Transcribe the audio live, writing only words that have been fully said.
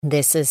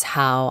This is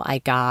how I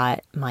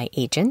got my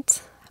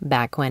agent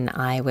back when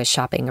I was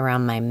shopping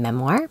around my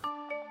memoir.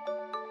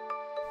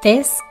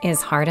 This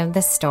is Heart of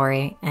the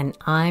Story, and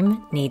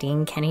I'm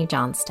Nadine Kenny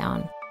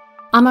Johnstone.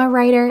 I'm a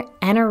writer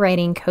and a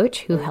writing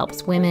coach who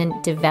helps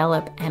women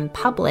develop and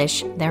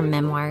publish their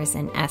memoirs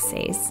and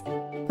essays.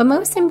 But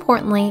most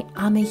importantly,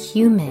 I'm a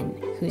human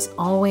who's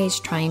always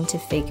trying to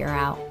figure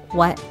out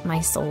what my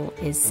soul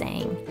is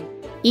saying.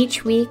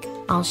 Each week,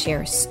 I'll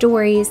share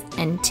stories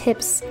and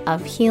tips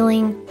of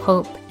healing,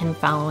 hope, and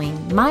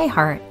following my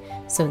heart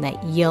so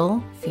that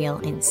you'll feel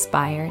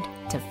inspired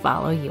to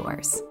follow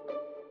yours.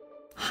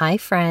 Hi,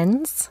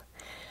 friends.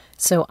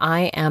 So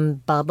I am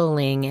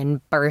bubbling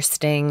and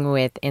bursting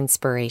with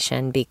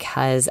inspiration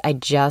because I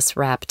just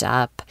wrapped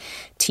up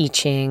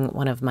teaching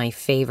one of my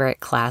favorite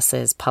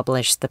classes,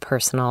 Publish the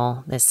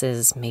Personal. This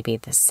is maybe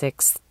the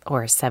 6th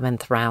or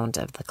 7th round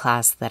of the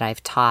class that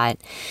I've taught.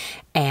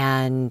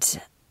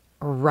 And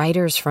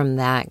writers from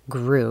that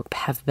group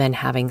have been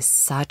having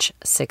such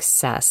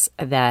success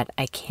that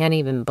I can't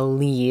even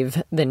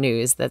believe the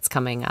news that's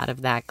coming out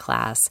of that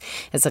class.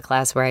 It's a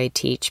class where I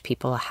teach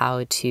people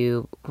how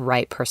to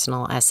write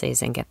personal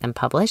essays and get them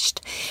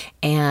published.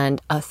 And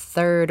a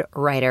third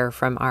writer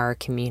from our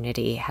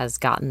community has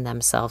gotten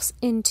themselves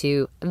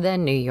into the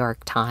New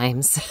York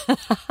Times.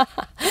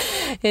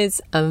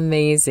 It's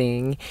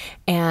amazing.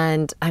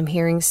 And I'm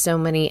hearing so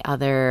many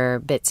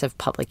other bits of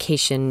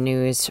publication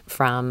news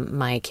from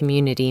my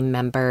community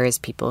members,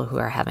 people who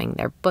are having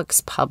their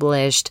books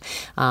published,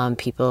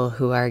 people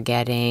who are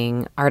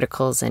getting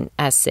articles and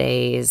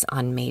essays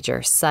on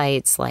major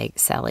sites, like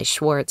Sally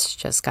Schwartz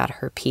just got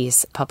her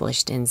piece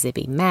published in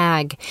Zibby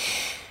Mag.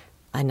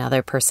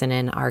 Another person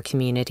in our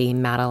community,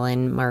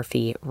 Madeline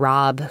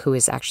Murphy-Robb, who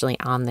is actually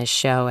on this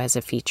show as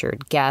a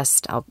featured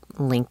guest. I'll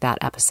link that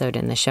episode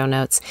in the show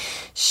notes.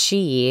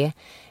 She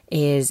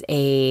is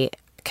a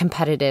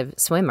competitive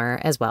swimmer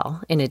as well,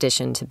 in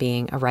addition to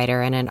being a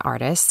writer and an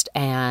artist.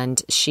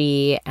 And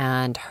she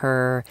and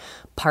her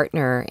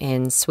partner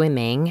in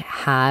swimming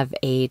have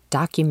a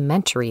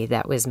documentary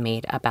that was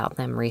made about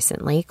them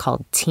recently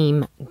called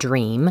Team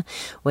Dream,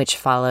 which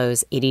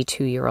follows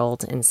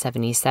 82-year-old and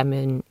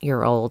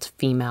 77-year-old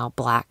female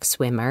Black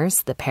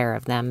swimmers, the pair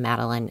of them,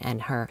 Madeline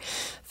and her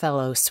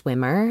fellow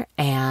swimmer,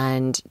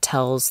 and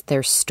tells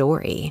their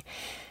story.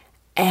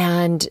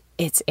 And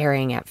it's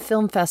airing at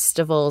film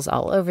festivals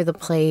all over the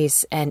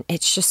place. And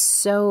it's just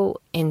so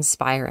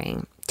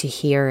inspiring to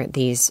hear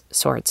these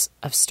sorts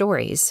of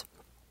stories.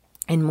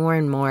 And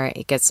more,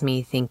 it gets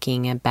me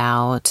thinking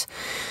about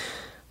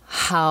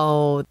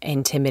how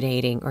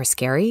intimidating or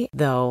scary,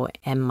 though,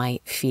 it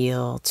might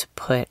feel to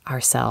put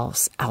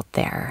ourselves out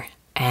there.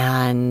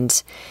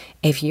 And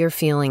if you're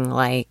feeling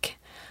like,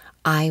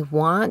 I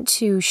want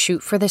to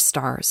shoot for the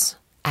stars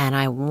and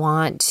I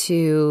want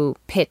to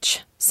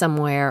pitch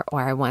somewhere,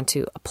 or I want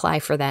to apply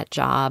for that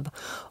job,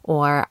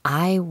 or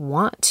I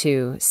want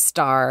to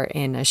star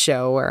in a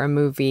show or a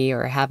movie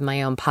or have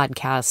my own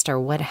podcast or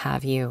what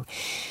have you,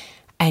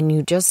 and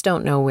you just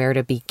don't know where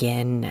to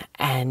begin,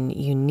 and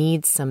you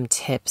need some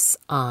tips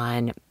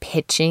on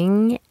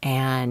pitching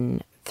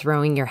and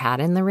throwing your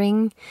hat in the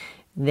ring,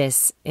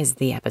 this is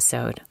the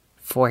episode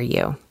for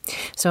you.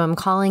 So I'm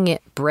calling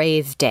it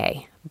Brave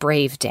Day,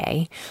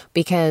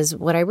 because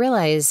what I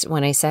realized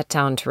when I sat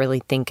down to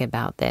really think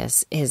about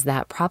this is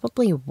that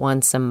probably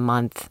once a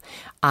month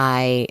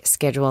I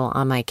schedule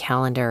on my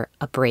calendar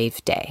a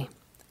brave day,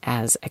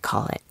 as I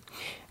call it.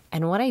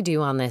 And what I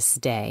do on this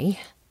day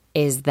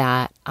is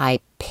that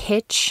I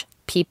pitch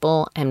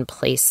people and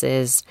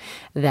places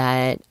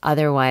that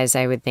otherwise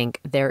I would think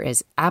there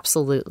is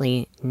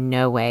absolutely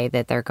no way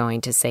that they're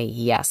going to say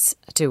yes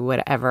to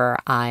whatever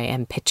I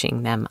am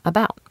pitching them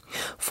about.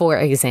 For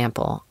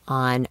example,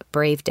 on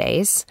Brave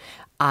Days,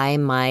 I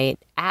might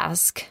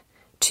ask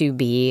to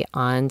be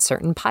on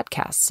certain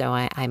podcasts. So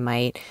I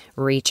might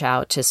reach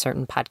out to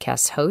certain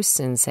podcast hosts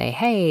and say,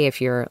 hey,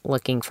 if you're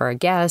looking for a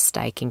guest,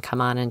 I can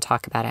come on and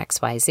talk about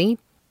XYZ.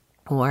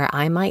 Or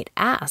I might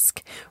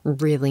ask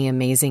really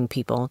amazing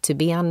people to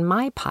be on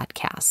my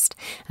podcast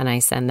and I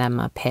send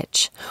them a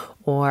pitch.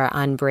 Or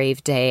on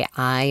Brave Day,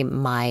 I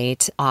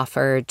might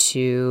offer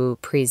to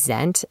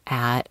present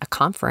at a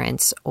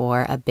conference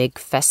or a big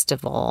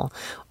festival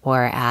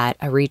or at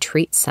a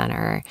retreat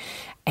center.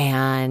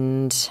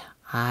 And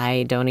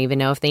I don't even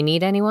know if they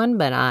need anyone,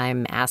 but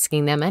I'm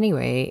asking them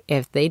anyway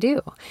if they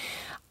do.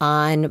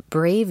 On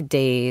Brave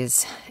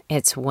Days,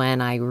 it's when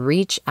I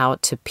reach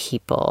out to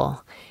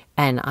people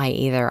and I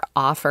either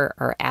offer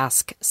or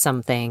ask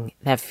something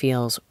that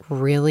feels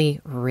really,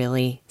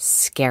 really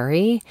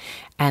scary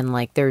and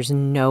like there's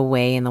no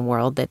way in the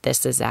world that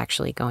this is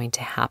actually going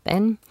to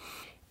happen.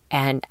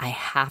 And I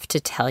have to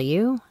tell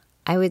you,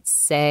 I would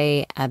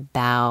say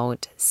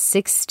about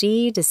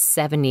 60 to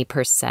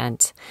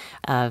 70%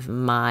 of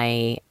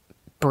my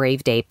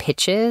Brave Day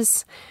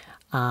pitches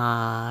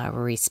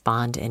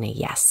respond in a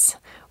yes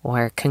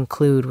or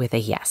conclude with a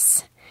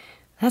yes.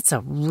 That's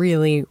a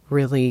really,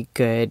 really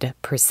good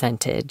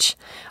percentage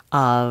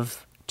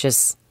of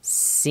just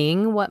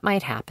seeing what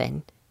might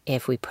happen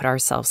if we put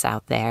ourselves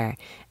out there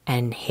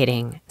and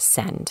hitting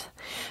send.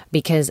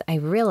 Because I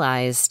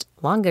realized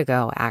long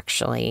ago,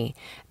 actually,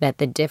 that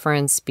the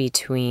difference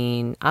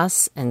between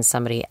us and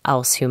somebody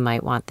else who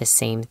might want the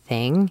same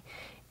thing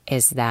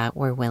is that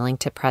we're willing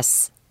to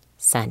press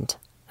send.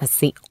 That's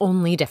the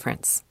only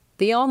difference.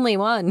 The only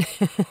one.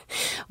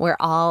 We're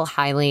all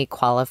highly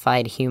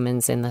qualified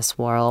humans in this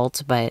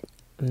world, but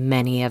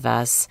many of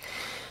us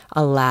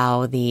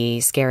allow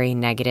the scary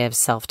negative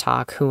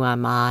self-talk, who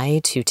am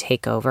I, to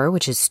take over,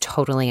 which is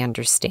totally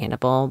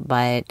understandable,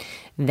 but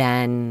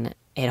then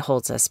it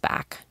holds us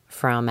back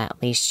from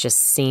at least just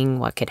seeing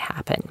what could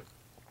happen.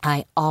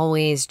 I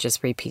always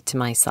just repeat to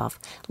myself,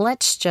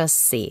 let's just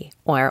see,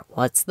 or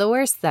what's the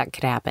worst that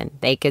could happen?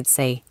 They could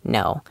say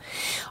no.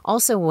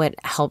 Also, what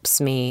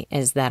helps me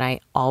is that I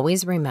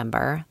always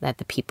remember that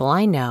the people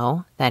I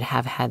know that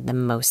have had the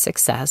most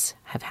success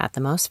have had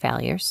the most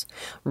failures.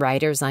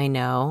 Writers I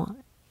know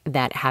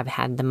that have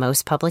had the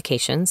most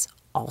publications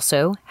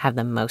also have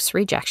the most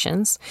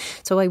rejections.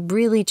 So I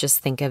really just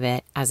think of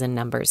it as a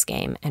numbers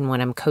game. And when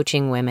I'm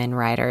coaching women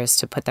writers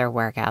to put their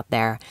work out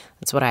there,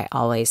 that's what I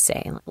always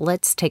say.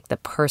 Let's take the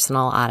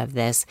personal out of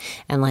this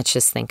and let's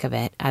just think of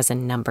it as a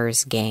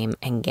numbers game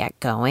and get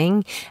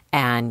going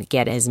and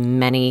get as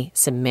many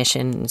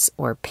submissions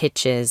or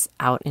pitches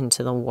out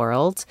into the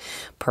world,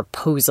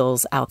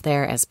 proposals out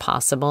there as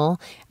possible,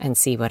 and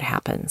see what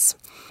happens.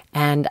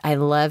 And I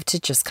love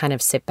to just kind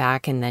of sit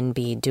back and then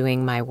be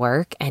doing my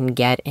work and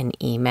get an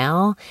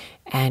email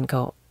and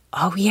go,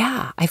 oh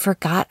yeah, I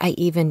forgot I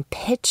even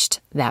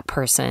pitched that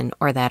person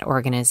or that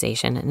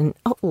organization. And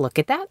oh, look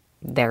at that.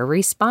 They're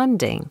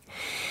responding.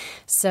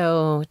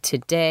 So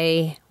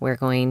today we're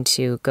going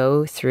to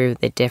go through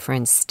the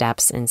different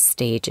steps and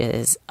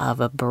stages of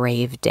a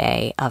brave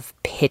day of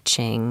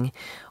pitching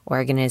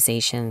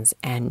organizations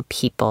and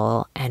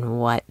people and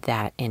what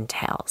that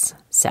entails.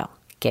 So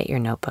get your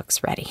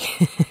notebooks ready.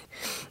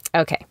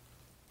 Okay,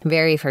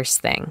 very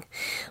first thing,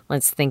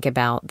 let's think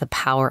about the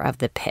power of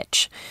the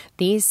pitch.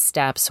 These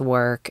steps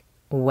work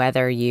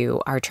whether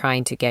you are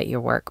trying to get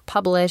your work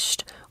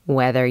published,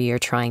 whether you're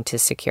trying to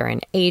secure an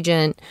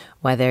agent,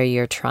 whether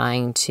you're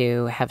trying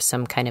to have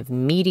some kind of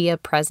media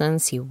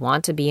presence, you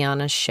want to be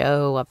on a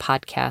show, a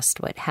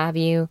podcast, what have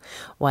you,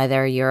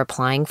 whether you're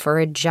applying for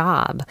a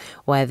job,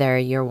 whether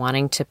you're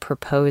wanting to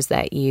propose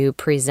that you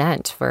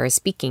present for a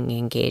speaking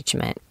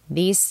engagement.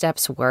 These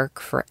steps work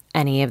for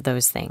any of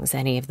those things,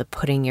 any of the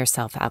putting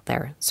yourself out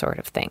there sort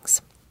of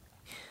things.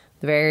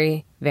 The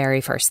very,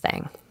 very first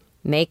thing,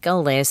 make a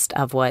list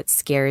of what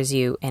scares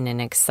you in an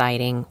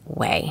exciting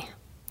way.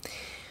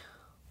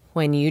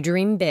 When you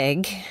dream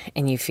big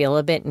and you feel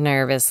a bit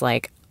nervous,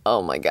 like,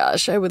 oh my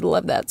gosh, I would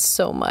love that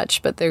so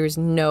much, but there's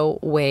no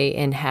way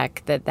in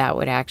heck that that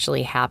would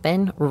actually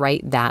happen,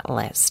 write that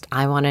list.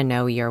 I want to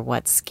know your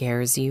what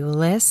scares you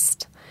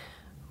list.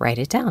 Write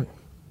it down.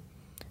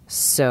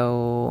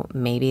 So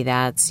maybe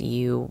that's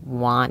you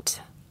want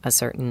a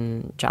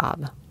certain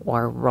job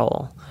or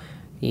role.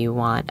 You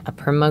want a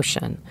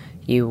promotion.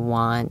 You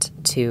want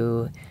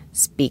to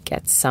speak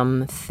at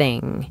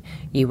something.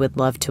 You would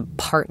love to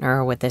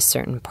partner with a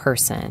certain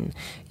person.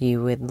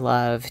 You would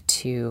love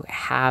to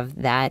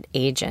have that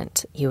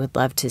agent. You would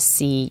love to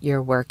see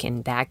your work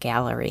in that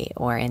gallery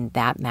or in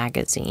that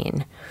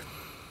magazine.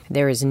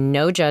 There is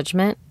no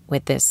judgment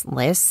with this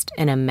list,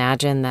 and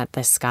imagine that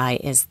the sky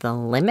is the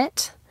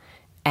limit.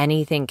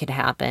 Anything could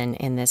happen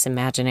in this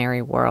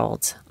imaginary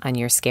world on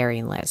your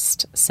scary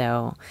list.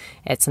 So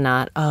it's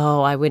not,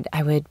 oh, I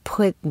would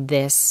put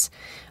this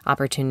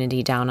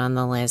opportunity down on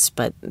the list,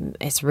 but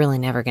it's really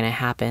never going to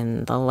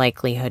happen. The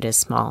likelihood is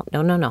small.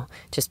 No.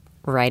 Just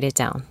write it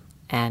down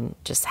and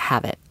just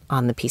have it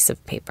on the piece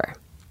of paper.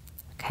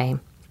 Okay.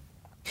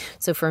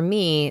 So for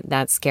me,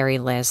 that scary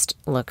list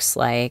looks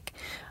like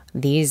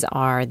these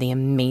are the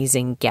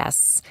amazing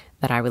guests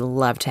that I would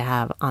love to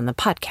have on the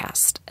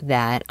podcast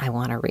that I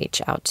want to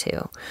reach out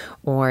to.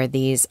 Or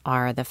these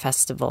are the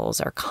festivals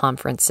or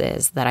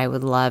conferences that I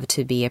would love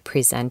to be a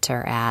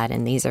presenter at.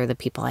 And these are the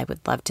people I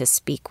would love to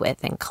speak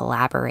with and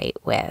collaborate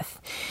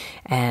with.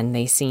 And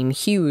they seem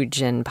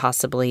huge and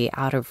possibly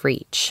out of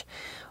reach.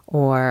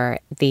 Or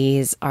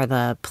these are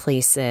the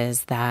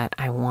places that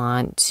I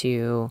want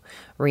to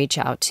reach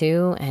out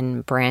to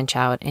and branch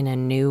out in a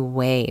new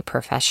way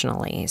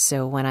professionally.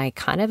 So when I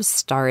kind of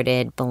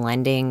started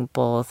blending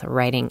both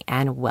writing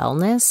and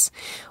wellness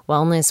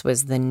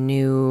was the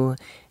new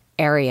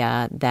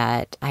area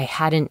that I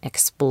hadn't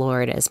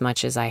explored as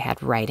much as I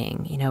had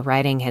writing. You know,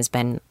 writing has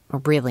been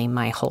really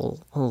my whole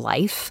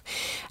life.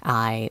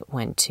 I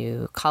went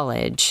to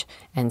college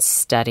and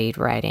studied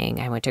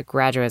writing. I went to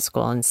graduate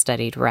school and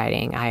studied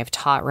writing. I have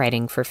taught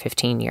writing for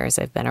 15 years.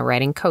 I've been a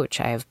writing coach.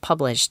 I have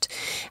published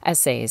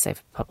essays.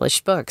 I've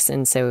published books.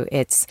 And so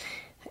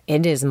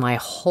it is my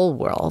whole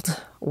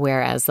world,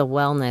 whereas the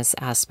wellness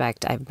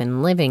aspect, I've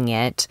been living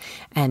it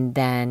and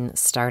then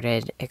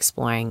started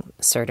exploring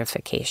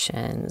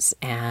certifications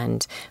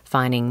and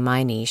finding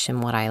my niche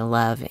and what I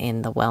love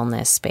in the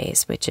wellness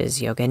space, which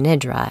is yoga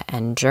nidra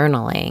and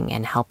journaling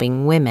and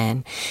helping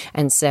women.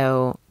 And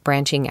so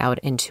branching out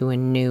into a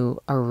new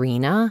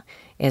arena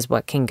is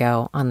what can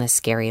go on the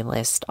scary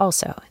list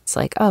also. It's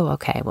like, oh,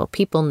 okay, well,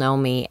 people know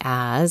me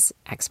as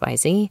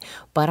XYZ,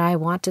 but I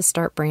want to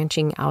start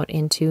branching out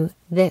into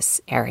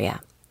this area.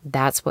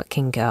 That's what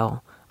can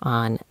go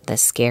on the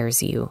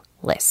scares you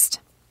list.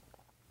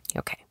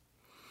 Okay.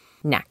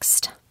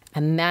 Next,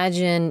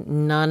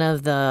 imagine none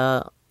of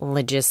the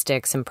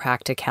logistics and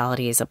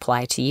practicalities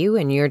apply to you,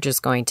 and you're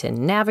just going to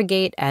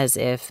navigate as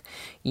if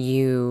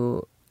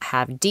you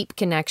have deep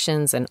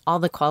connections and all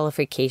the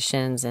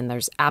qualifications, and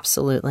there's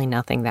absolutely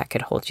nothing that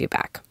could hold you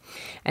back.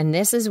 And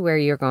this is where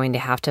you're going to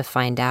have to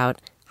find out,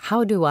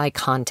 how do I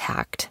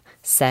contact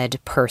said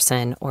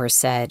person or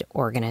said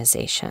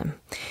organization?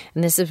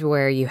 And this is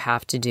where you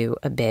have to do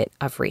a bit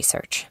of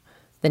research.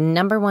 The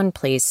number one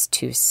place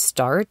to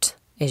start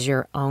is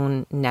your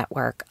own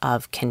network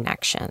of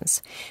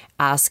connections.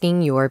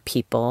 Asking your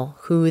people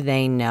who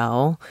they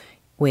know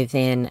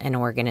within an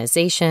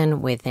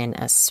organization, within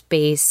a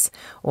space,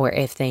 or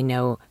if they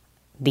know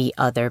the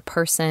other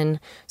person.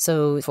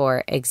 So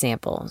for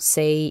example,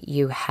 say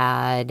you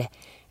had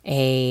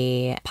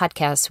a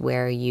podcast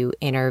where you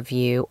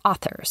interview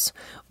authors.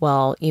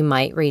 Well, you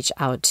might reach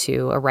out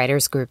to a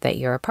writers group that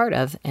you're a part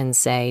of and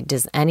say,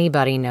 does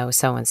anybody know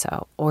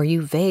so-and-so? Or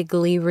you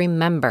vaguely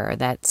remember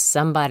that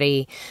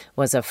somebody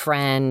was a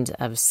friend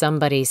of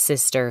somebody's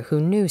sister who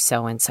knew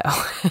so-and-so.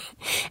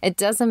 It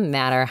doesn't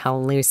matter how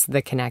loose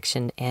the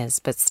connection is,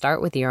 but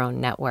start with your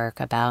own network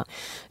about,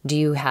 do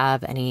you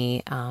have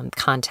any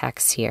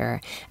contacts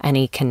here,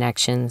 any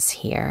connections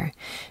here?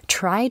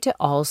 Try to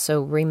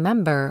also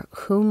remember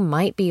who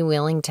might be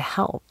willing to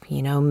help.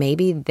 You know,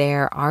 maybe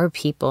there are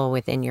people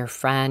within your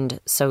friend,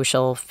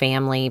 social,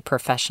 family,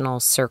 professional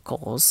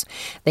circles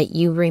that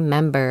you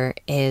remember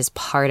is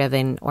part of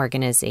an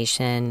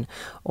organization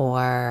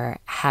or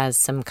has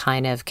some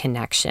kind of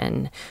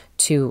connection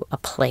to a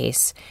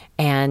place,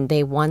 and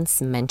they once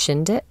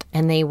mentioned it,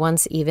 and they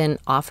once even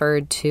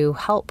offered to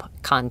help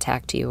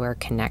contact you or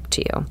connect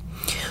you.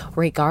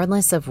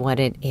 Regardless of what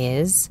it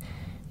is,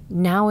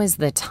 now is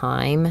the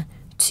time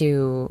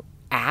to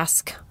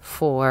ask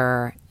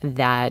for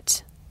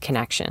that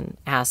connection,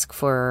 ask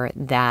for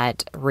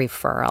that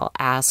referral,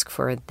 ask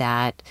for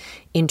that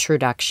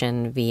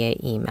introduction via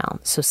email.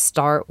 So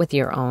start with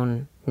your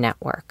own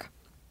network.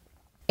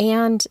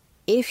 And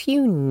if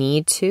you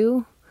need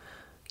to,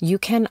 you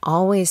can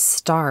always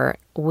start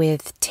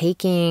with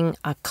taking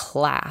a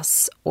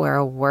class or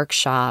a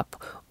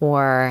workshop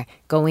or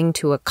going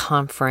to a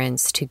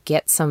conference to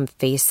get some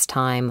face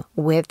time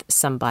with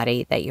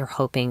somebody that you're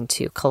hoping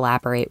to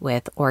collaborate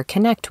with or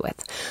connect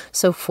with.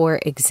 So for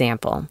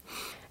example,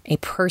 a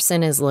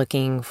person is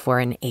looking for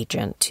an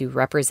agent to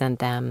represent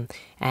them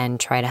and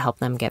try to help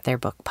them get their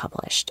book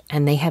published.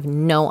 And they have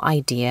no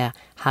idea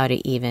how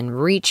to even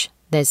reach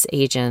this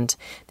agent.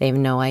 They have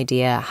no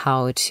idea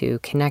how to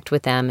connect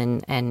with them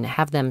and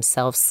have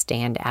themselves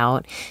stand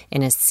out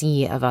in a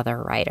sea of other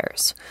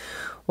writers.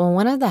 Well,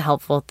 one of the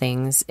helpful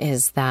things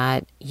is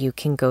that you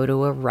can go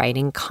to a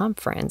writing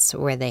conference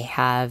where they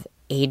have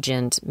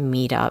agent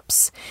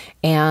meetups,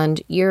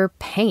 and you're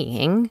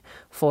paying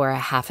for a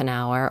half an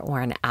hour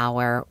or an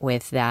hour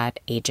with that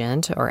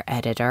agent or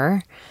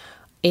editor.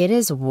 It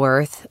is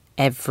worth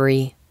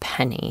every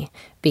penny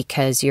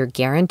because you're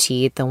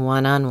guaranteed the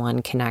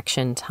one-on-one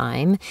connection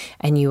time,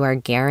 and you are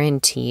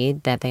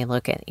guaranteed that they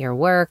look at your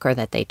work or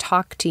that they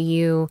talk to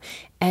you,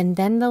 and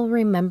then they'll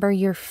remember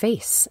your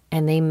face,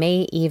 and they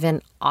may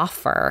even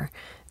offer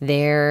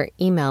their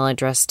email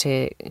address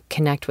to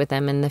connect with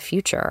them in the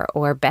future.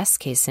 Or best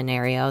case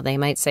scenario, they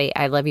might say,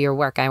 I love your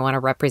work, I want to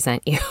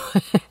represent you.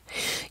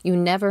 You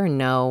never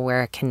know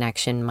where a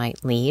connection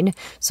might lead.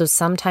 So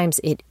sometimes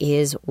it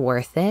is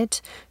worth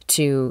it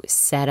to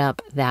set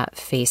up that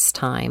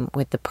FaceTime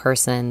with the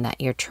person that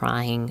you're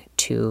trying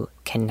to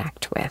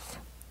connect with.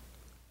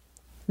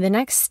 The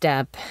next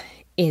step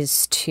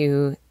is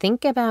to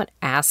think about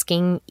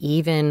asking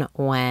even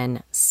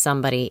when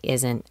somebody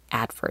isn't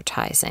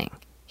advertising.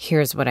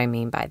 Here's what I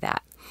mean by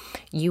that.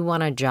 You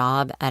want a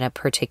job at a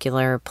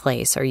particular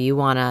place, or you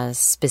want a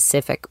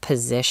specific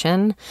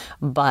position,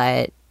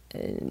 but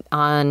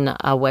on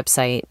a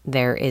website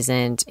there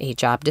isn't a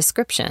job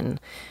description.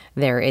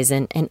 There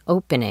isn't an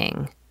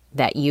opening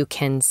that you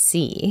can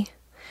see.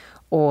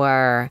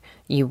 Or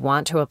you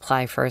want to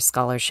apply for a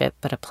scholarship,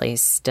 but a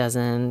place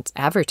doesn't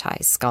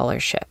advertise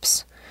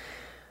scholarships.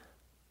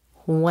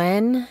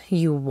 When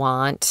you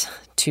want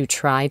to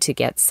try to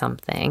get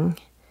something,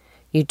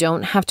 you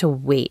don't have to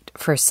wait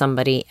for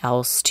somebody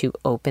else to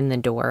open the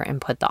door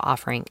and put the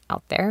offering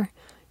out there.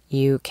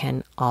 You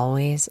can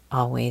always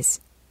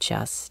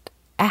just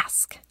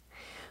ask.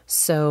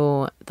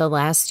 So the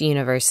last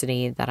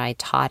university that I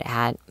taught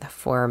at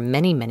for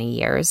many, many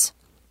years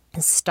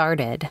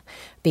started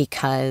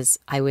because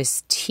I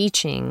was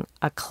teaching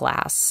a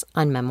class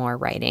on memoir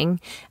writing,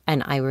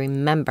 and I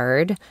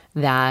remembered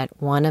that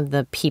one of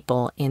the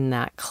people in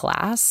that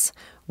class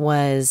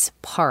was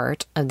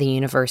part of the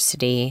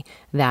university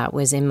that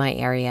was in my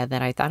area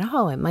that I thought,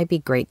 oh, it might be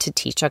great to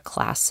teach a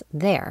class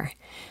there.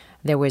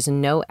 There was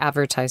no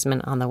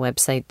advertisement on the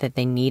website that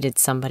they needed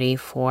somebody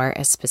for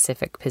a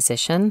specific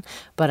position,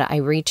 but I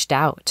reached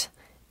out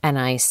and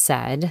I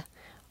said,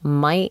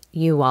 might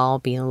you all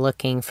be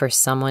looking for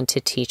someone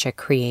to teach a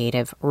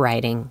creative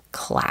writing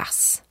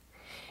class?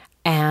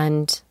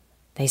 And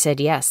they said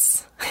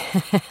yes.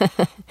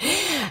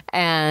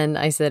 And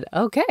I said,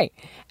 okay.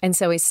 And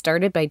so I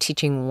started by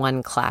teaching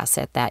one class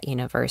at that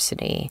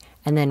university.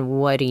 And then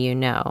what do you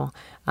know?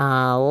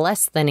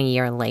 Less than a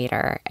year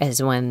later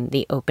is when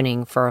the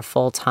opening for a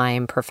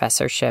full-time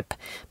professorship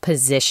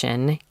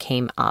position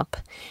came up.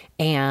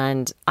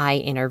 And I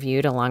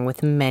interviewed along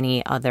with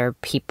many other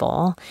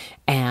people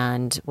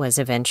and was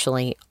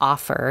eventually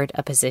offered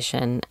a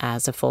position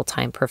as a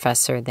full-time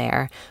professor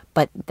there.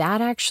 But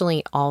that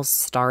actually all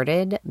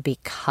started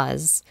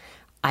because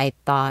I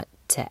thought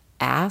to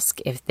ask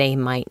if they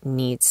might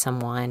need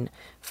someone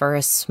for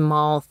a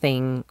small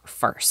thing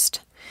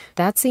first.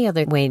 That's the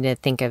other way to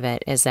think of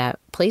it, is that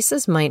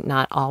places might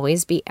not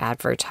always be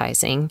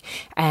advertising,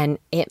 and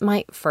it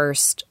might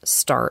first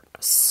start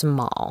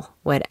small,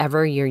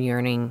 whatever you're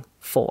yearning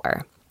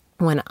for.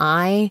 When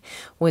I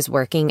was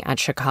working at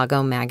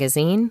Chicago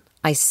Magazine,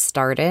 I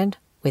started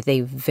with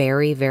a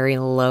very, very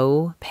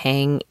low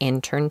paying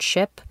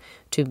internship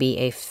to be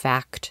a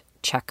fact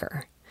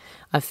checker.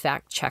 A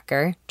fact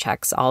checker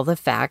checks all the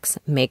facts,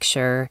 makes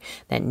sure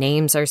that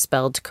names are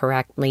spelled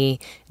correctly,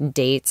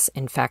 dates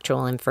and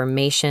factual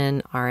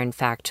information are in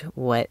fact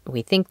what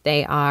we think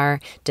they are.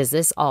 Does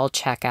this all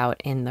check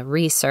out in the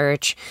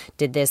research?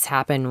 Did this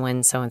happen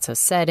when so-and-so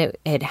said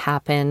it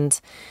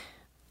happened?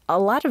 A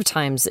lot of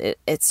times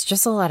it's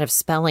just a lot of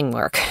spelling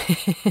work.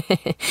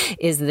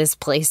 Is this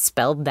place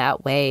spelled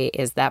that way?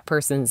 Is that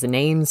person's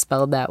name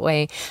spelled that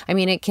way? I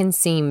mean, it can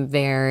seem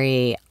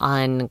very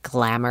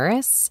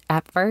unglamorous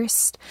at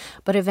first,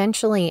 but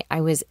eventually I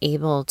was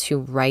able to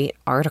write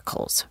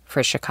articles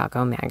for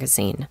Chicago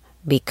Magazine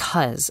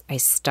because I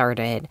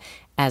started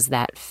as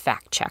that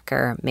fact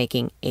checker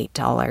making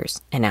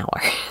 $8 an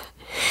hour.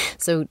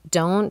 So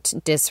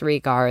don't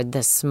disregard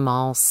the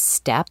small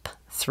step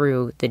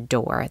through the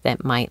door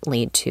that might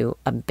lead to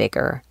a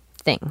bigger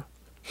thing.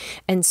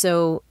 And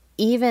so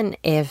even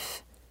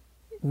if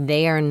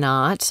they are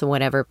not,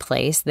 whatever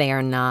place, they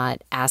are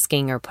not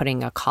asking or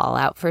putting a call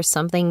out for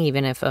something,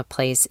 even if a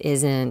place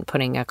isn't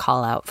putting a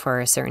call out for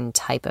a certain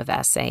type of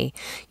essay,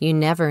 you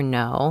never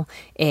know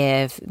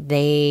if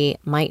they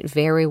might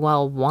very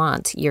well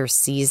want your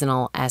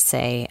seasonal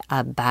essay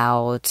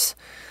about,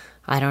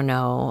 I don't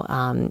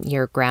know,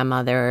 your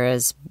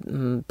grandmother's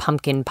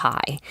pumpkin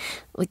pie.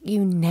 Like,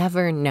 you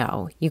never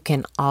know. You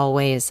can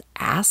always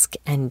ask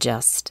and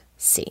just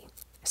see.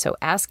 So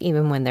ask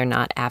even when they're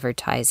not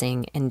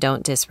advertising, and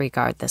don't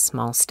disregard the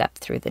small step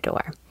through the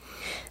door.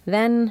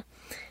 Then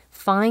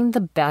find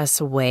the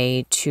best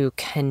way to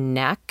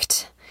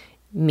connect,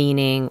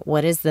 meaning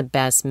what is the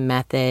best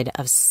method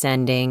of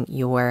sending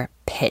your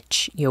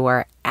pitch,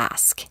 your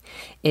ask?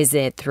 Is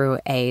it through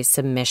a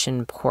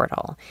submission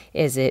portal?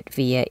 Is it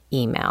via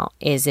email?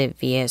 Is it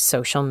via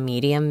social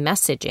media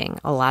messaging?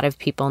 A lot of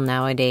people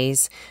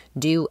nowadays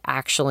do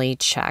actually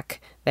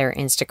check their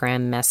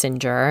Instagram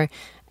Messenger,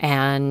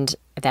 and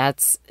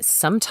that's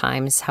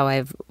sometimes how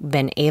I've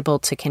been able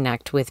to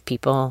connect with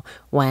people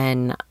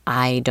when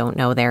I don't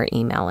know their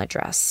email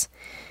address.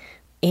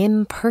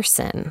 In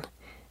person,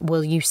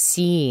 will you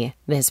see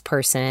this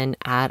person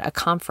at a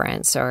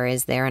conference, or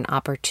is there an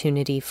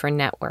opportunity for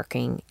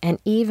networking? And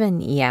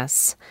even,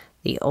 yes,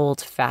 the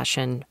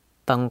old-fashioned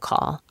phone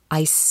call.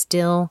 I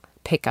still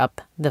pick up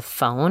the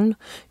phone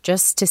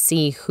just to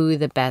see who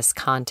the best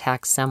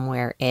contact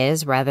somewhere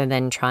is, rather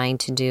than trying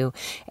to do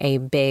a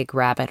big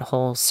rabbit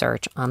hole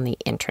search on the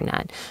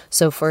internet.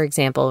 So for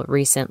example,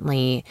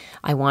 recently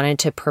I wanted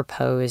to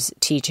propose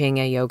teaching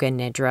a yoga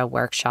nidra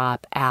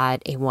workshop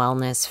at a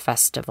wellness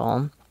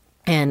festival,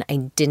 and I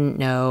didn't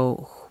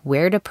know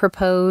where to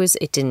propose.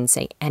 It didn't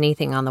say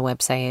anything on the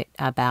website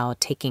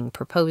about taking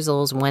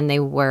proposals, when they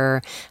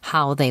were,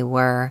 how they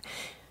were.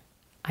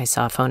 I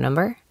saw a phone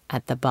number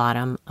at the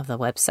bottom of the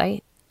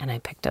website, and I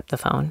picked up the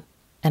phone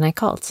and I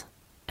called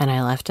and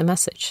I left a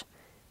message.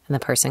 And the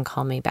person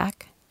called me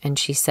back and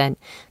she said,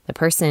 the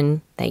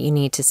person that you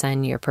need to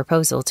send your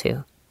proposal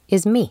to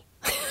is me.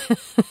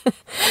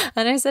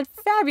 And I said,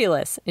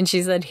 fabulous. And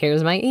she said,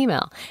 here's my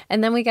email.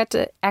 And then we got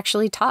to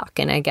actually talk,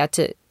 and I got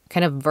to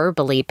kind of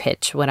verbally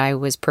pitch what I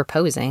was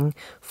proposing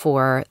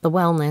for the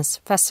wellness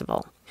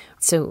festival.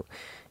 So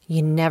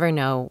you never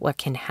know what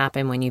can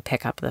happen when you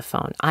pick up the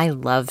phone. I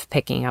love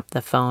picking up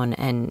the phone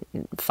and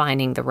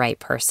finding the right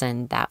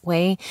person that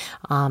way,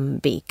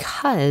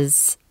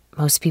 because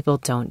most people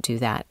don't do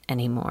that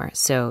anymore.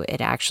 So it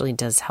actually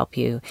does help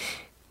you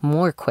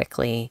more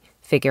quickly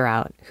figure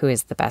out who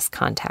is the best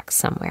contact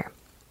somewhere.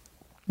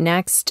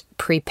 Next,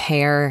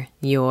 prepare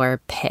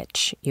your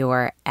pitch,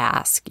 your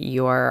ask,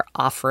 your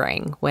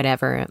offering,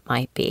 whatever it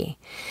might be.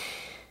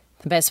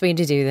 The best way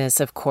to do this,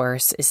 of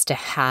course, is to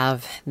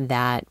have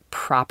that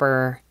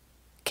proper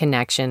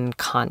connection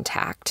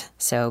contact.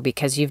 So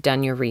because you've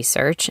done your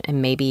research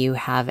and maybe you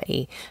have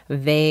a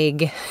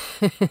vague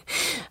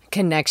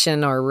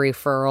connection or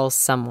referral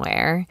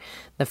somewhere,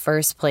 the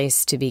first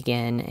place to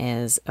begin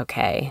is,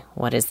 okay,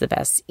 what is the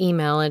best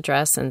email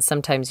address? And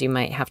sometimes you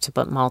might have to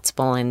put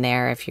multiple in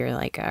there if you're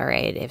like, all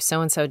right, if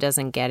so-and-so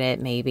doesn't get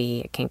it, maybe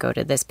it can go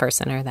to this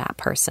person or that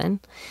person.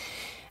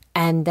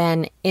 And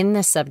then in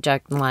the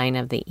subject line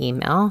of the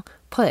email,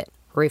 put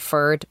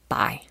referred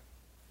by.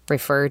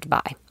 Referred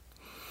by.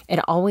 It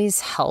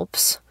always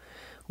helps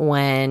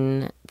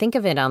when, think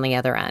of it on the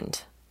other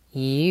end.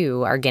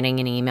 You are getting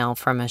an email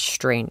from a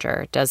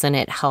stranger. Doesn't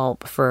it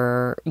help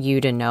for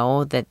you to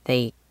know that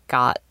they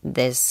got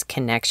this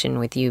connection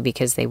with you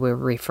because they were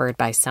referred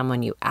by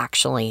someone you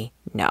actually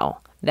know?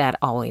 That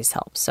always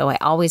helps. So I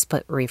always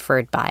put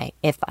referred by,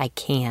 if I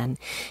can,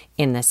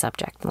 in the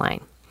subject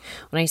line.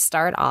 When I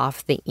start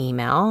off the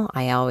email,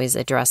 I always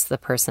address the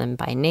person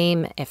by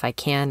name if I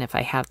can, if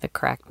I have the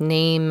correct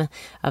name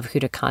of who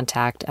to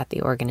contact at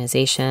the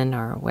organization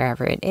or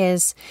wherever it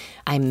is.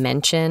 I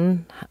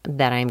mention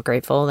that I'm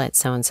grateful that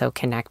so-and-so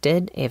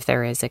connected, if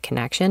there is a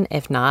connection.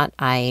 If not,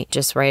 I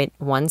just write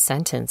one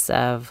sentence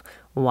of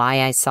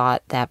why I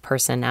sought that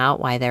person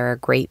out, why they're a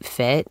great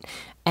fit.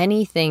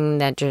 Anything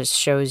that just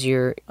shows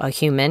you're a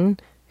human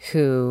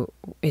who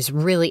is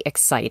really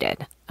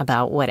excited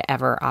about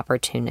whatever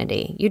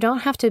opportunity. You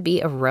don't have to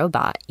be a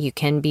robot. You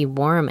can be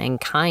warm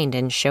and kind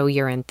and show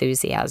your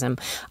enthusiasm.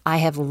 I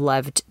have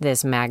loved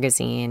this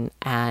magazine,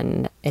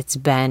 and it's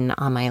been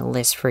on my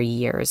list for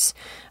years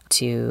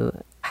to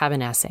have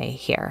an essay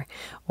here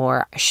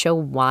or show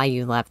why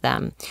you love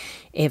them.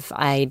 If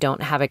I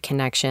don't have a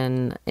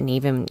connection, and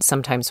even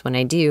sometimes when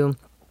I do,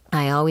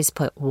 I always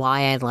put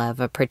why I love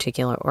a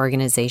particular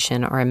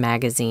organization or a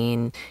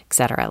magazine,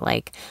 etc.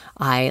 Like,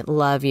 I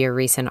love your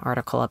recent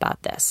article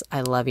about this. I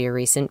love your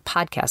recent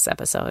podcast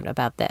episode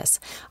about this.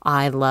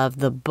 I love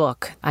the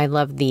book. I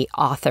love the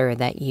author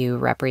that you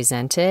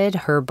represented.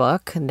 Her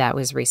book that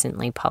was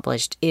recently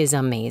published is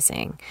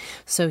amazing.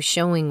 So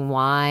showing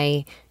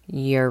why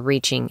you're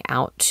reaching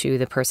out to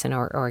the person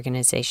or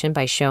organization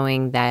by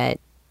showing that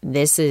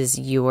this is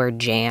your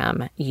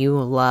jam. You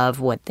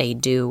love what they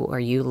do, or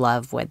you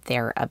love what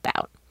they're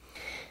about.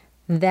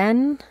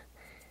 Then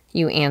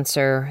you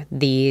answer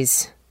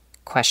these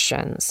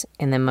questions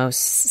in the most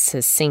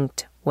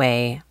succinct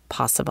way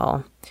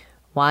possible.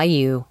 Why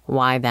you?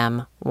 Why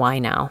them? Why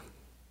now?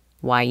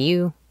 Why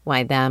you?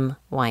 Why them?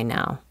 Why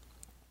now?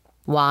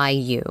 Why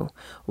you?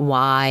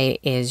 Why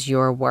is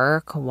your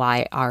work?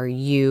 Why are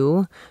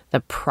you the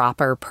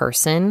proper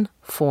person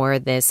for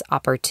this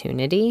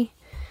opportunity?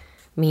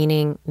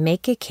 Meaning,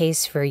 make a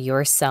case for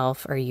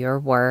yourself or your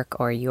work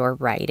or your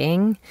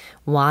writing,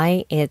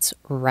 why it's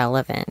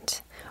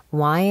relevant,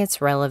 why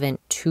it's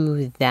relevant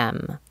to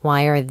them.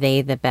 Why are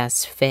they the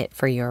best fit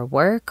for your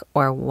work,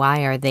 or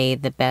why are they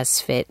the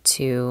best fit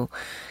to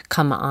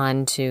come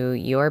on to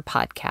your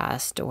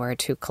podcast or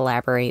to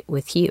collaborate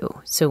with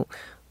you? So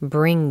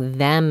bring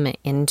them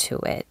into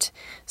it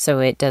so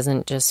it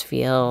doesn't just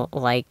feel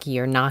like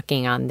you're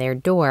knocking on their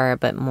door,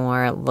 but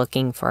more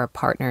looking for a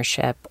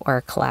partnership or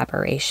a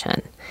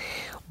collaboration.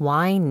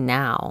 Why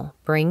now?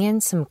 Bring in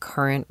some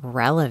current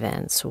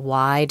relevance.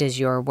 Why does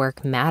your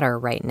work matter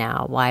right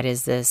now? Why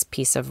does this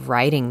piece of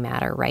writing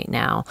matter right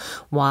now?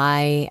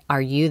 Why are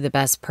you the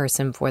best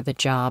person for the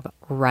job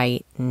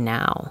right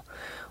now?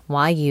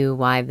 Why you,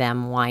 why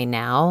them, why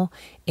now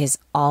is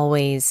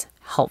always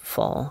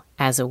helpful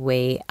as a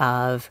way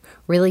of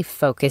really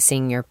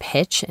focusing your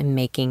pitch and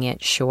making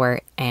it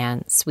short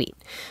and sweet.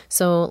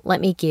 So let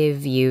me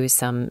give you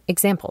some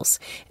examples.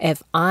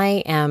 If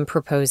I am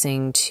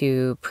proposing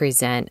to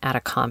present at a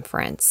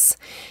conference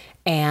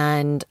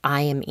and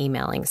I am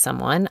emailing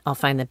someone, I'll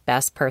find the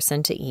best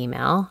person to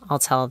email. I'll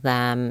tell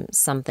them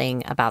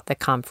something about the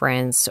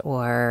conference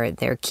or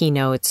their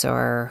keynotes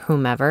or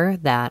whomever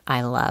that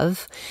I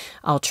love.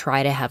 I'll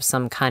try to have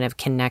some kind of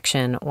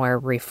connection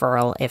or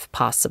referral if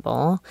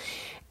possible.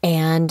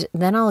 And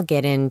then I'll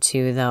get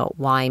into the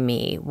why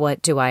me?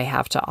 What do I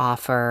have to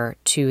offer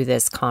to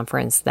this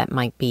conference that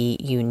might be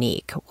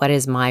unique? What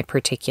is my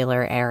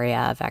particular area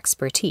of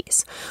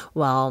expertise?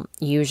 Well,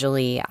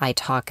 usually I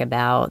talk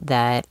about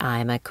that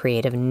I'm a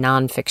creative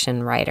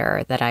nonfiction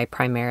writer, that I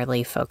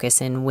primarily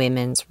focus in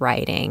women's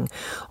writing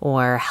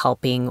or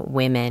helping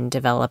women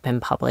develop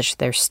and publish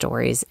their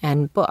stories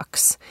and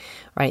books,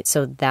 right?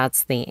 So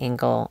that's the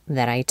angle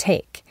that I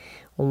take.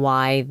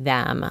 Why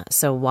them?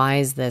 So why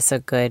is this a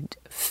good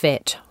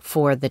fit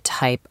for the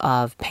type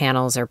of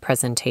panels or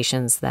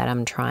presentations that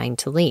I'm trying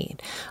to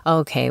lead?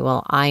 Okay,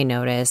 well, I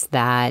noticed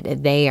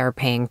that they are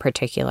paying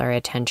particular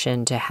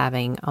attention to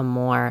having a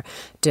more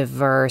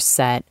diverse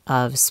set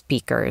of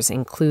speakers,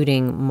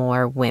 including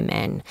more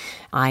women.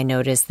 I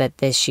noticed that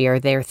this year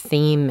their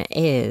theme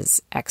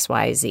is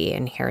XYZ,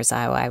 and here's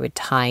how I would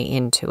tie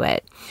into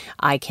it.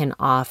 I can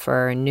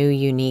offer new,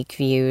 unique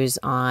views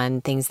on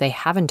things they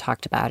haven't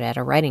talked about at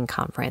a writing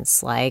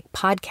conference, like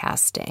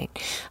podcasting.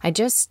 I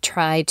just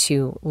try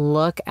to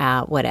look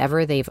at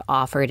whatever they've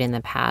offered in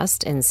the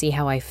past and see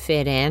how I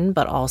fit in,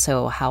 but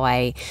also how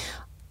I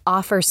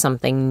offer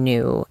something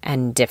new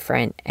and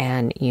different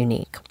and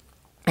unique.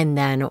 And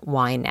then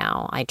why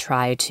now? I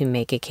try to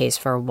make a case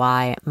for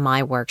why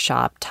my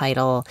workshop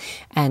title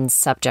and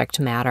subject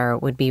matter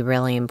would be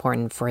really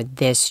important for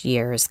this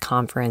year's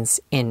conference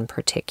in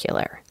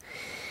particular.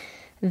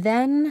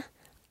 Then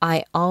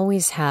I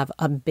always have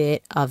a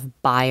bit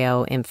of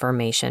biography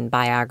information.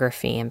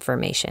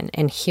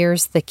 And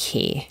here's the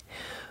key.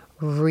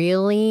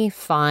 Really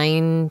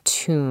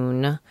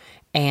fine-tune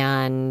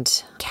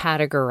and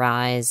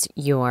categorize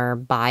your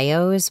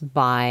bios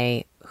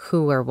by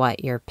who or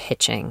what you're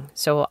pitching.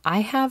 So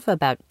I have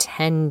about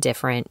 10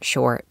 different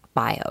short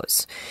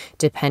bios,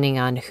 depending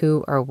on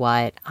who or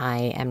what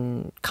I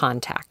am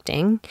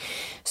contacting.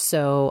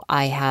 So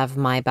I have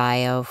my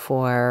bio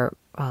for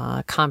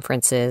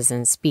conferences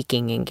and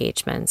speaking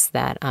engagements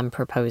that I'm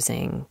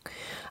proposing.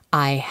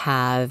 I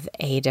have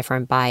a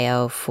different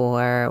bio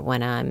for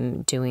when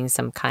I'm doing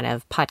some kind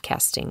of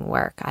podcasting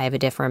work. I have a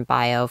different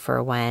bio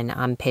for when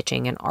I'm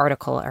pitching an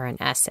article or an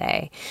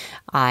essay.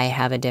 I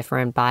have a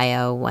different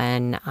bio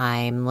when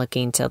I'm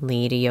looking to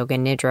lead a Yoga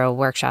Nidra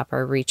workshop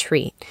or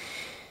retreat.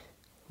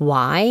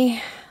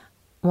 Why?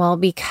 Well,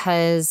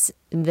 because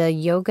the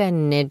Yoga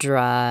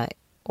Nidra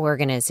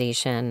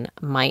organization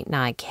might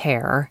not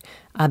care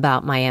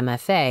about my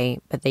MFA,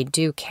 but they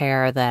do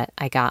care that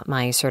I got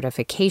my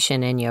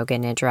certification in Yoga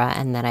Nidra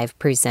and that I've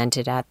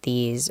presented at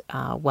these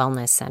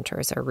wellness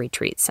centers or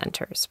retreat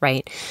centers,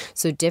 right?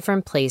 So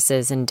different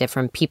places and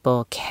different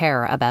people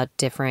care about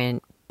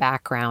different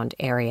background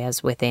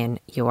areas within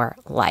your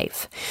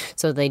life.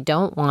 So they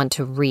don't want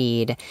to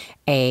read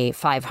a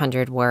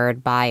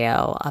 500-word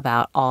bio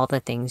about all the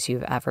things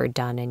you've ever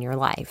done in your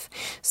life.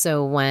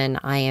 So when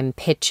I am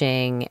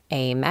pitching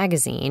a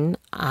magazine,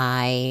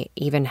 I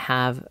even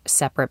have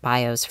separate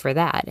bios for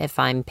that. If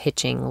I'm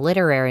pitching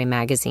literary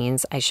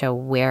magazines, I show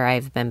where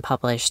I've been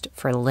published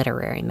for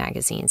literary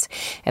magazines.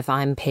 If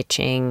I'm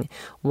pitching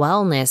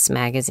wellness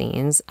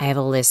magazines, I have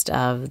a list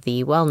of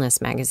the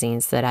wellness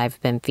magazines that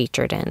I've been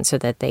featured in so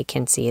that they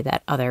can see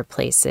that other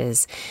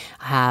places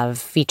have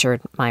featured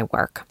my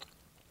work.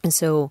 And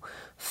so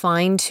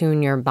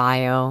fine-tune your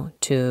bio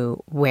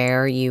to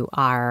where you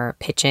are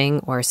pitching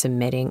or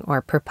submitting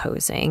or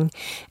proposing,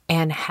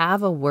 and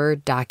have a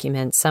Word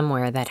document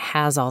somewhere that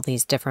has all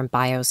these different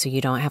bios so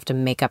you don't have to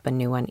make up a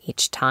new one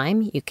each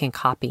time. You can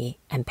copy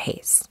and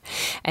paste.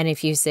 And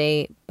if you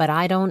say, but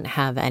I don't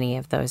have any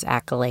of those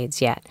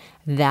accolades yet,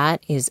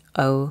 that is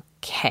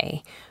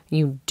okay.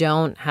 You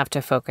don't have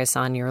to focus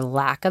on your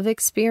lack of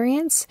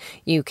experience.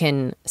 You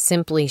can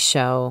simply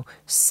show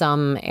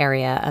some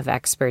area of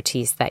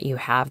expertise that you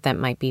have that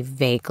might be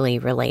vaguely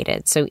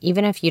related. So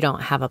even if you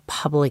don't have a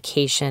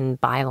publication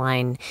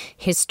byline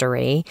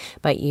history,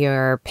 but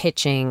you're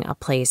pitching a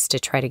place to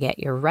try to get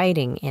your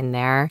writing in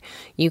there,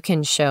 you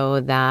can show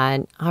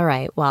that, all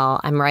right,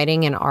 well, I'm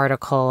writing an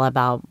article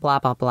about blah,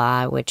 blah,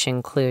 blah, which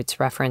includes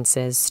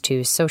references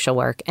to social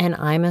work, and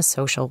I'm a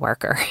social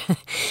worker,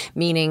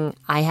 meaning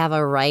I have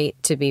a right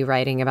to be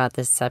writing about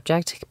this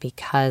subject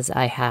because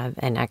I have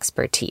an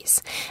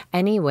expertise.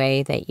 Any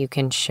way that you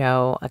can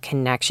show a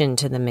connection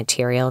to the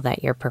material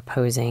that you're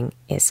proposing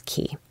is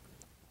key.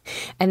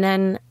 And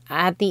then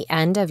at the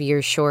end of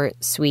your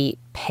short, sweet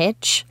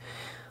pitch,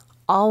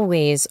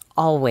 always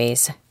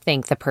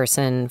thank the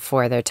person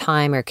for their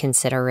time or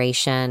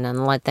consideration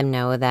and let them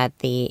know that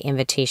the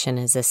invitation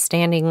is a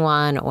standing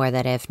one, or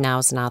that if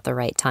now's not the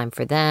right time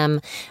for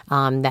them,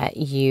 that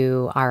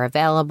you are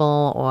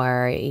available,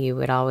 or you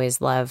would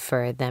always love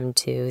for them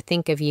to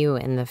think of you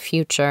in the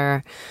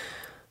future.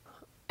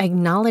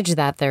 Acknowledge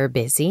that they're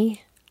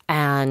busy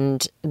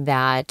and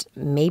that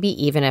maybe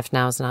even if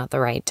now's not the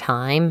right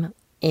time,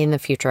 in the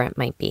future it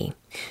might be.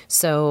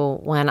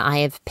 So when I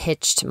have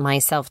pitched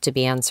myself to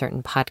be on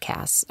certain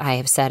podcasts, I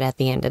have said at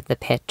the end of the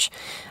pitch,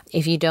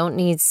 if you don't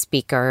need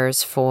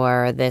speakers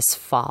for this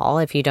fall,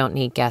 if you don't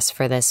need guests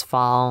for this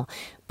fall,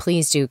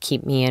 please do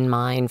keep me in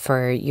mind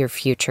for your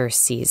future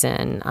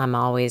season. I'm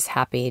always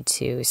happy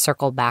to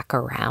circle back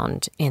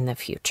around in the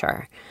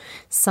future.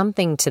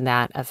 Something to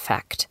that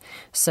effect,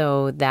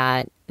 so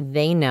that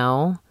they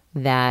know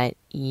that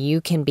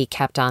you can be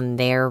kept on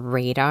their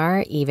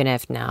radar, even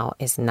if now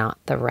is not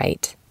the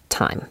right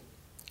time.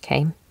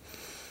 Okay.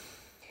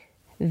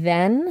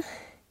 Then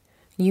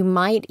you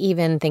might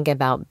even think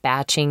about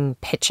batching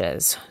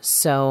pitches.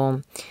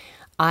 So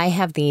I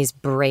have these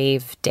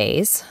brave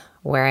days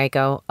where I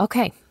go,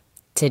 okay,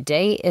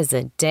 today is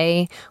a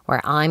day where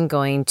I'm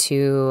going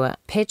to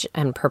pitch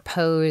and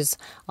propose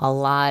a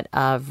lot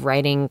of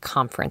writing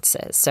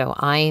conferences. So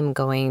I am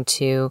going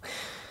to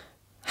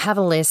have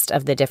a list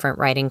of the different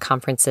writing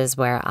conferences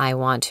where I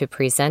want to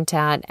present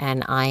at,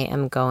 and I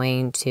am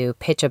going to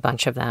pitch a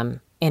bunch of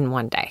them in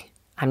one day.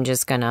 I'm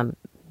just going to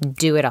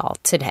do it all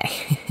today.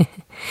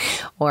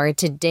 Or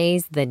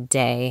today's the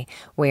day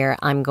where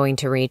I'm going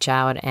to reach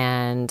out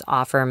and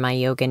offer my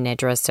yoga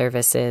nidra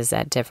services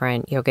at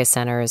different yoga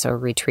centers or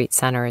retreat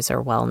centers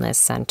or wellness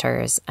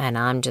centers, and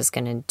I'm just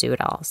going to do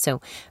it all.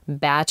 So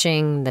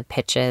batching the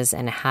pitches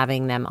and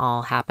having them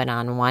all happen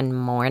on one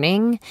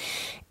morning,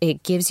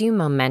 it gives you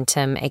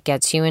momentum. It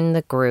gets you in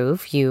the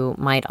groove. You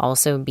might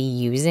also be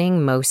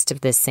using most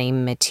of the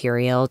same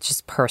material,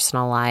 just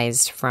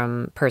personalized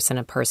from person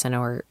to person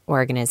or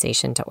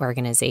organization to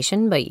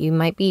organization, but you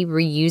might be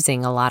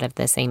reusing a lot of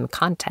the same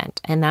content,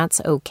 and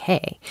that's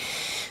okay.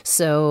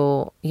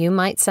 So you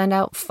might send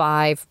out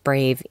 5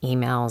 brave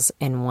emails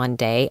in one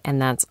day,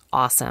 and that's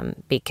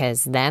awesome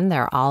because then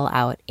they're all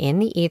out in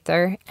the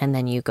ether, and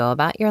then you go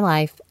about your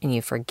life and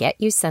you forget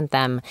you sent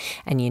them,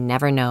 and you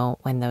never know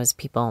when those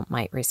people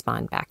might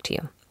respond back to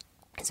you.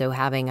 So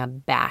having a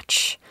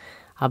batch,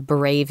 a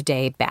brave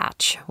day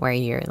batch where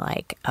you're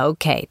like,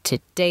 okay,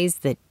 today's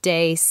the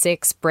day,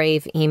 6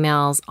 brave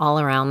emails all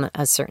around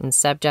a certain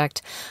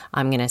subject.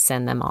 I'm going to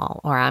send them all,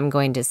 or I'm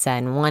going to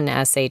send 1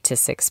 essay to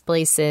 6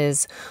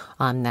 places.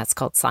 That's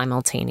called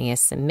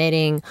simultaneous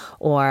submitting,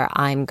 or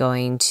I'm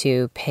going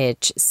to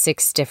pitch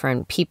 6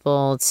 different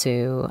people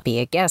to be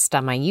a guest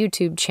on my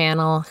YouTube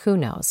channel. Who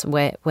knows?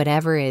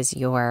 Whatever is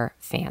your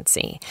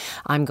fancy.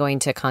 I'm going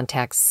to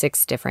contact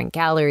 6 different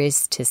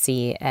galleries to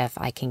see if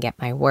I can get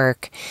my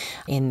work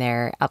in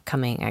their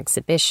upcoming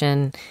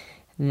exhibition.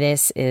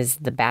 This is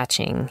the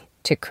batching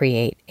to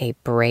create a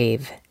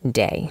brave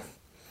day.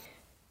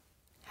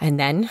 And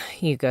then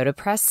you go to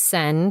press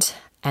send,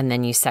 and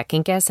then you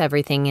second guess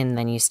everything, and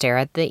then you stare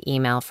at the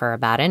email for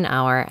about an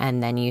hour,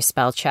 and then you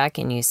spell check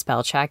and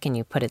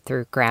you put it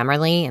through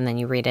Grammarly, and then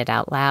you read it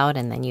out loud,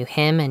 and then you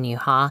hem and you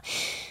ha.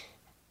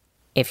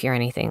 If you're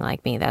anything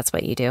like me, that's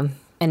what you do.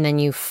 And then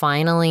you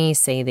finally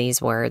say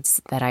these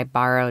words that I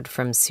borrowed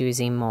from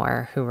Susie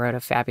Moore, who wrote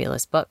a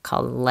fabulous book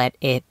called Let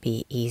It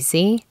Be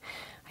Easy.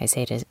 I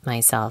say to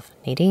myself,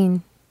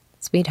 Nadine,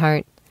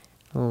 sweetheart,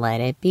 let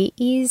it be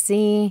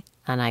easy.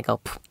 And I go,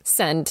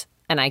 send.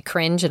 And I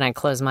cringe and I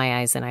close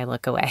my eyes and I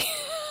look away.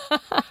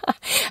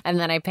 And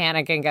then I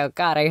panic and go,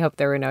 God, I hope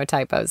there were no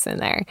typos in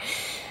there.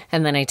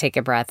 And then I take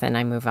a breath and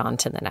I move on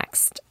to the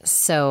next.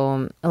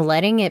 So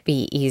letting it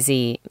be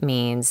easy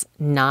means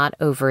not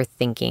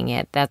overthinking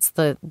it. That's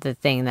the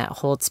thing that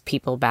holds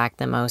people back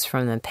the most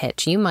from the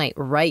pitch. You might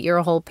write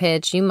your whole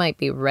pitch. You might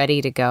be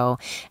ready to go.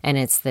 And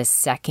it's the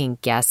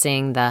second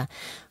guessing,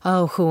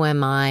 oh, who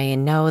am I?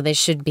 And no, this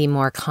should be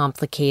more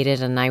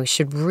complicated and I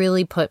should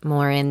really put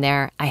more in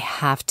there. I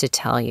have to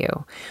tell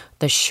you,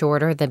 the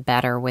shorter the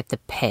better with the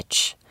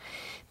pitch.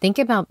 Think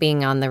about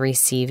being on the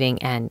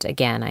receiving end.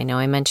 Again, I know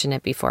I mentioned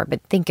it before,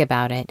 but think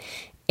about it.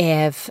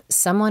 If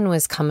someone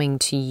was coming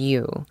to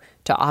you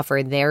to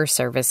offer their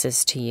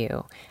services to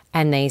you,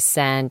 and they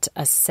sent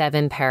a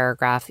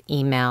 7-paragraph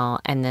email,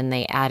 and then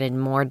they added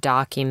more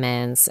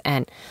documents,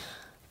 and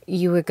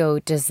you would go,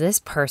 does this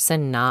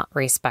person not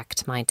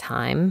respect my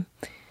time?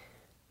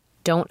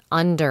 Don't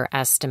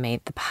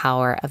underestimate the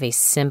power of a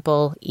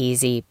simple,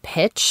 easy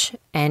pitch.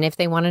 And if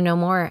they want to know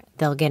more,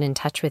 they'll get in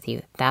touch with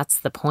you. That's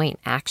the point,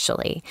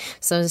 actually.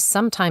 So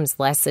sometimes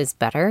less is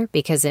better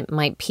because it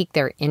might pique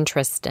their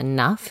interest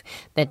enough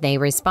that they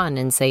respond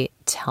and say,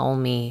 tell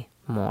me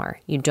more.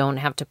 You don't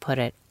have to put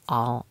it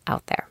all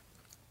out there.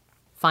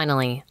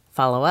 Finally,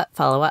 follow up,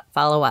 follow up,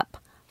 follow up.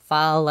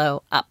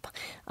 Follow up.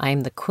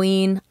 I'm the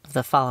queen of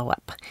the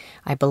follow-up.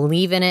 I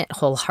believe in it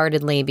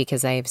wholeheartedly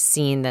because I have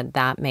seen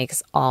that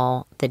makes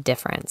all the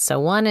difference. So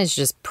 1 is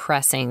just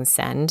pressing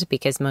send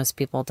because most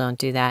people don't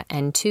do that.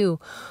 And 2,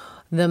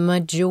 the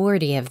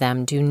majority of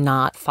them do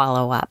not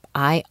follow up.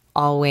 I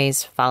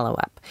always follow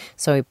up.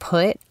 So I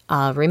put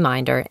a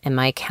reminder in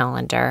my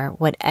calendar,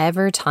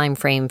 whatever time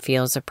frame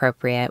feels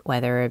appropriate,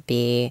 whether it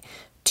be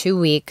 2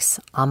 weeks,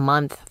 a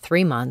month,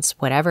 3 months,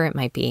 whatever it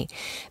might be,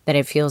 that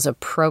it feels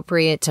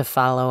appropriate to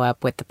follow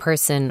up with the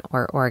person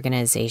or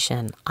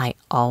organization. I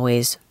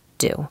always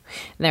do. And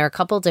there are a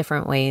couple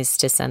different ways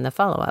to send the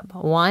follow-up.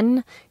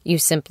 1, you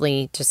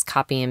simply just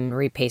copy and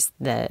repaste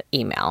the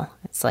email.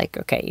 It's like,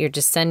 okay, you're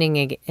just sending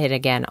it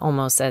again,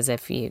 almost as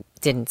if you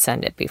didn't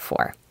send it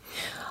before.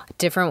 A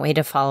different way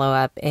to follow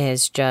up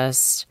is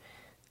just,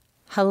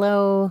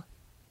 hello,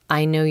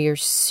 I know you're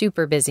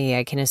super busy.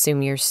 I can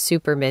assume you're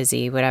super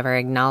busy, whatever,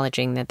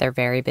 acknowledging that they're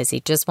very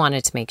busy. Just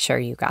wanted to make sure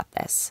you got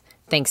this.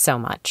 Thanks so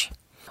much.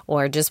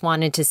 Or just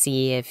wanted to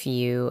see if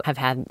you have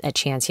had a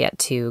chance yet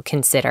to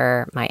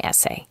consider my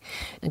essay.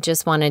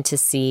 Just wanted to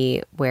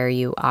see where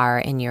you are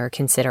in your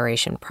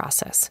consideration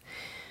process.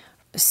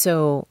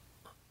 So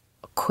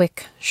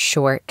quick,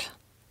 short,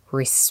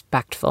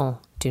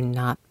 respectful, do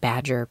not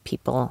badger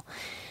people,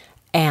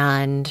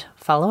 and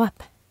follow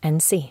up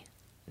and see.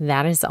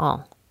 That is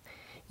all.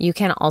 You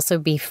can also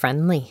be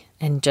friendly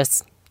and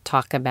just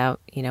talk about,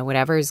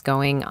 whatever is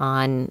going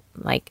on.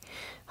 Like,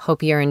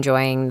 hope you're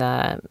enjoying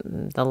the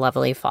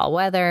lovely fall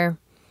weather.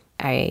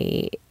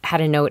 I had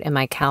a note in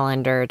my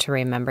calendar to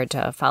remember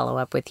to follow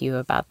up with you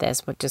about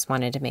this, but just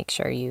wanted to make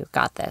sure you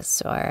got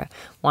this, or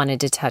wanted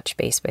to touch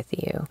base with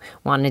you,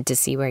 wanted to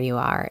see where you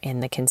are in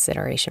the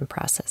consideration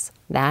process.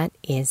 That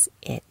is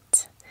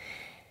it.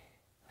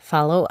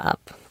 Follow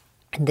up.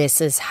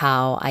 This is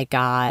how I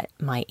got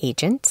my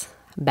agent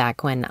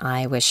back when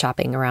I was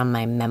shopping around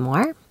my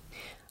memoir,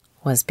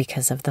 was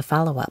because of the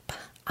follow-up.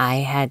 I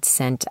had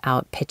sent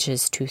out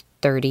pitches to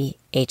 30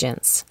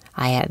 agents.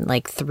 I had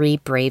like 3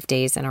 brave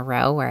days in a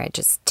row where I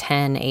just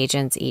 10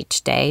 agents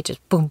each day,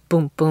 just boom,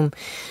 boom, boom.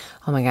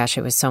 Oh my gosh,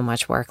 it was so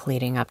much work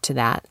leading up to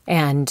that.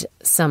 And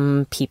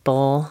some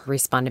people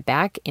responded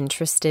back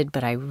interested,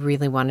 but I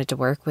really wanted to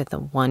work with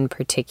one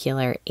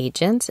particular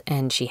agent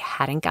and she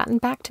hadn't gotten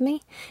back to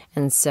me.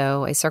 And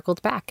so I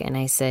circled back and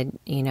I said,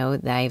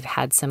 I've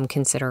had some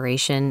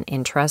consideration,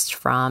 interest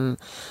from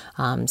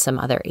some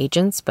other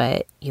agents,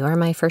 but you are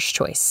my first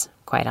choice,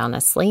 quite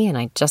honestly. And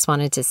I just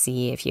wanted to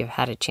see if you've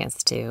had a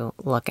chance to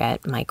look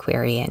at my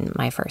query and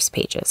my first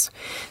pages.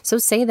 So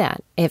say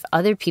that. If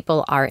other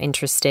people are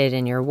interested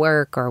in your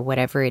work or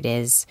whatever it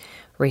is,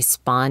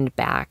 respond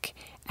back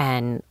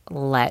and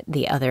let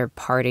the other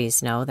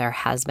parties know there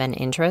has been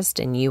interest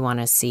and you want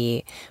to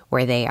see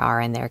where they are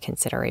in their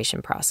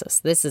consideration process.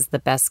 This is the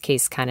best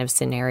case kind of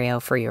scenario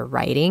for your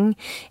writing.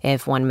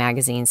 If one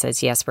magazine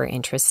says, yes, we're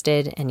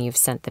interested, and you've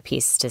sent the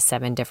piece to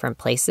 7 different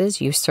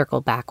places, you circle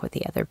back with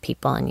the other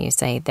people and you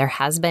say, there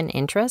has been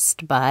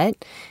interest,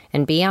 but,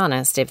 and be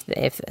honest,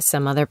 if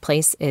some other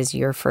place is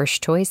your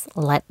first choice,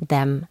 let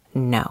them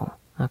know,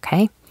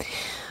 okay?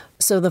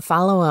 So the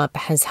follow-up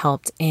has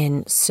helped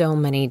in so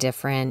many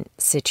different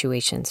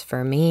situations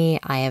for me.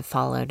 I have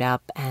followed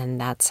up, and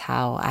that's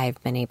how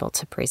I've been able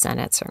to present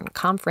at certain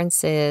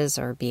conferences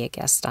or be a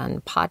guest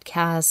on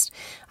podcasts.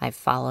 I've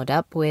followed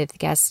up with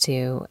guests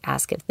to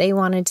ask if they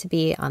wanted to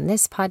be on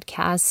this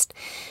podcast.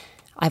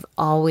 I've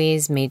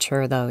always made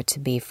sure, though, to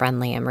be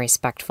friendly and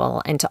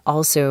respectful and to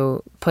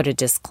also put a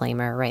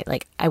disclaimer, right?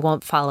 Like, I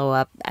won't follow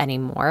up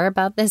anymore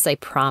about this. I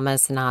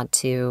promise not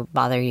to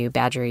bother you,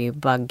 badger you,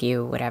 bug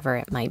you, whatever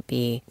it might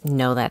be.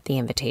 Know that the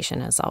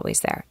invitation is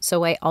always there.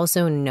 So I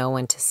also know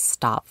when to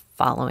stop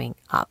following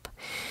up.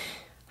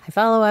 I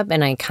follow up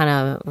and I kind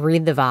of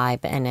read the vibe.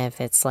 And if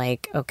it's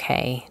like,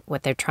 okay,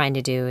 what they're trying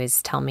to do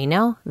is tell me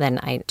no, then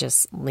I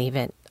just leave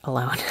it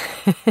alone.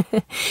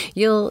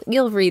 You'll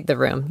read the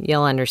room.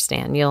 You'll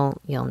understand. You'll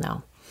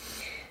know.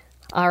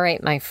 All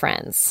right, my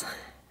friends,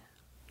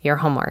 your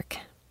homework.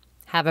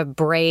 Have a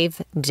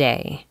brave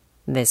day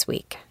this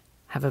week.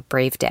 Have a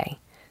brave day.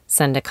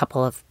 Send a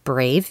couple of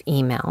brave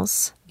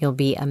emails. You'll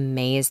be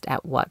amazed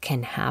at what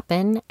can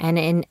happen. And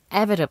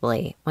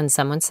inevitably, when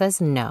someone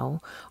says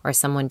no or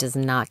someone does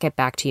not get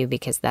back to you,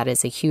 because that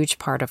is a huge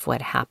part of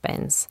what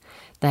happens,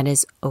 that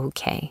is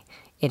okay.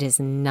 It is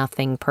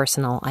nothing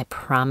personal, I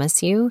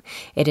promise you.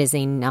 It is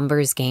a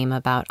numbers game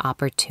about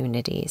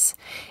opportunities.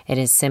 It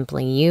is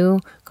simply you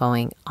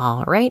going,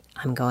 all right,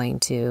 I'm going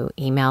to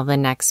email the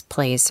next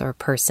place or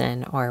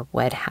person or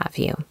what have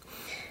you.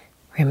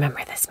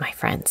 Remember this, my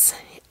friends.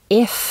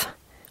 If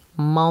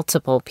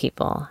multiple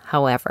people,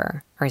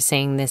 however, are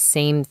saying the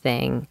same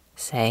thing,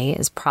 say,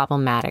 is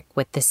problematic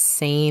with the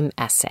same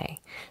essay,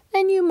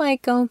 then you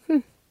might go,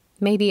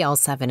 maybe all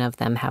 7 of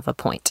them have a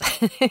point.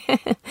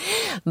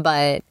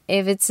 But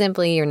if it's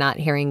simply you're not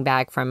hearing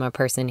back from a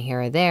person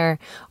here or there,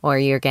 or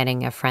you're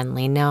getting a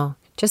friendly no,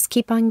 just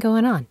keep on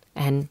going on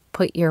and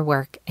put your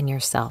work and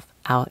yourself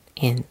out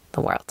in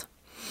the world.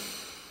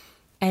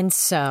 And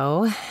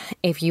so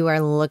if you are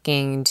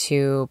looking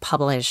to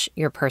publish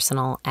your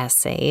personal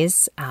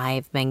essays,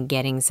 I've been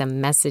getting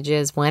some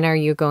messages. When are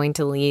you going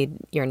to lead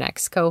your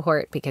next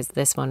cohort? Because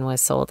this one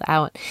was sold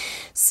out.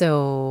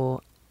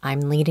 So I'm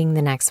leading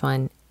the next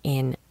one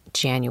in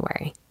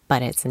January,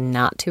 but it's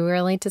not too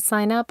early to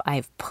sign up.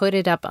 I've put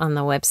it up on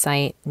the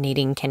website,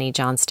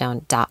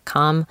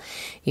 needingkennyjohnstone.com.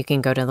 You can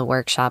go to the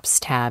workshops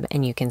tab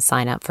and you can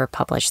sign up for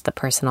Publish the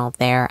Personal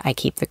there. I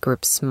keep the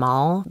group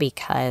small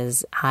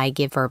because I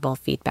give verbal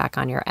feedback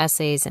on your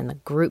essays and the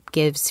group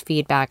gives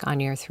feedback on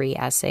your 3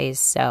 essays.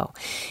 So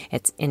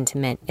it's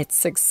intimate, it's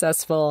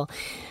successful,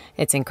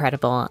 it's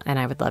incredible, and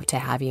I would love to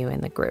have you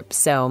in the group.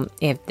 So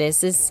if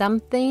this is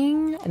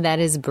something that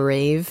is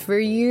brave for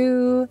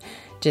you,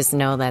 just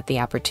know that the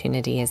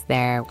opportunity is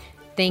there.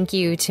 Thank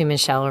you to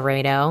Michelle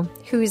Laredo,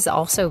 who's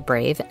also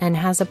brave and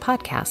has a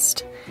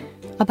podcast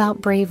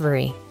about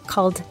bravery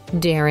called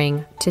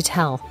Daring to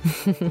Tell.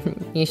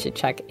 You should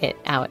check it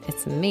out.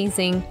 It's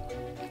amazing.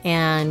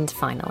 And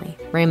finally,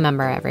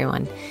 remember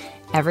everyone,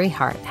 every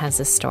heart has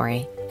a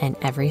story and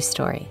every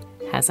story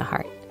has a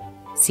heart.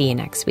 See you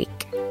next week.